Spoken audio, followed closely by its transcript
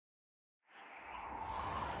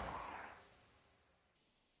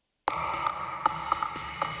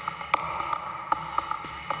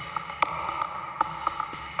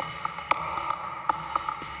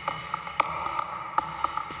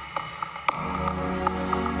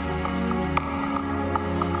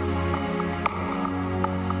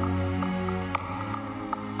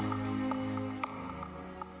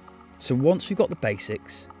So once we've got the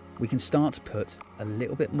basics, we can start to put a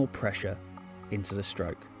little bit more pressure into the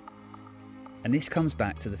stroke. And this comes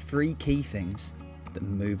back to the three key things that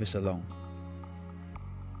move us along.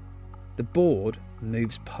 The board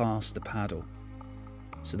moves past the paddle,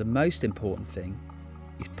 so the most important thing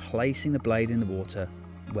is placing the blade in the water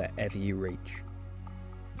wherever you reach.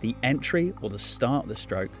 The entry or the start of the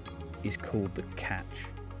stroke is called the catch,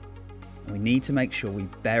 and we need to make sure we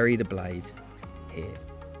bury the blade here.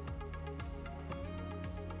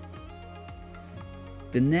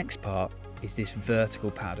 The next part is this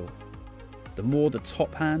vertical paddle. The more the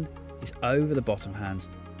top hand is over the bottom hand,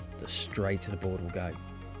 the straighter the board will go.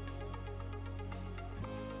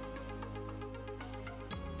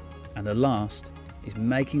 And the last is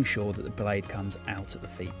making sure that the blade comes out at the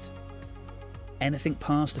feet. Anything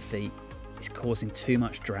past the feet is causing too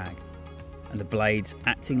much drag, and the blade's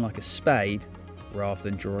acting like a spade rather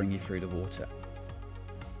than drawing you through the water.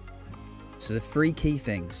 So the three key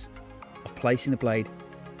things are placing the blade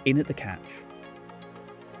in at the catch,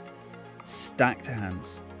 stacked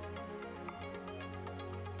hands,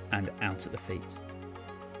 and out at the feet.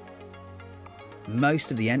 Most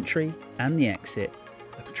of the entry and the exit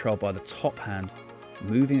are controlled by the top hand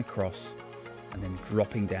moving across and then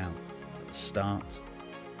dropping down at the start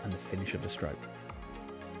and the finish of the stroke.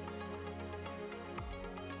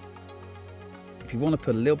 If you want to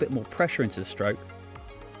put a little bit more pressure into the stroke,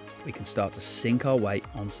 we can start to sink our weight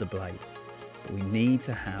onto the blade, but we need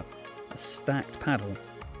to have a stacked paddle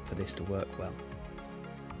for this to work well.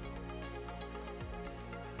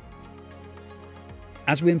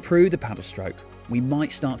 As we improve the paddle stroke, we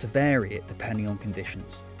might start to vary it depending on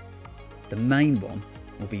conditions. The main one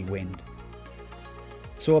will be wind.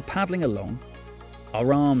 So while paddling along,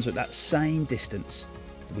 our arms are at that same distance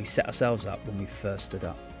that we set ourselves up when we first stood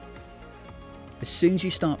up. As soon as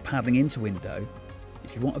you start paddling into wind though,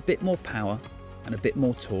 if you want a bit more power and a bit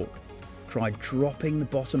more torque, try dropping the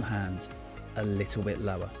bottom hand a little bit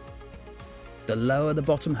lower. The lower the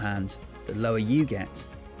bottom hand, the lower you get,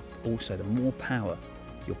 also the more power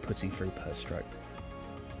you're putting through per stroke.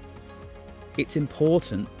 It's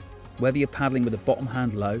important, whether you're paddling with the bottom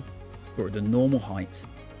hand low or at the normal height,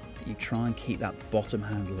 that you try and keep that bottom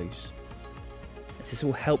hand loose, as this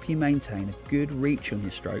will help you maintain a good reach on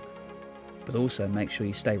your stroke, but also make sure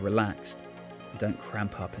you stay relaxed and don't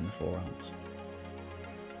cramp up in the forearms.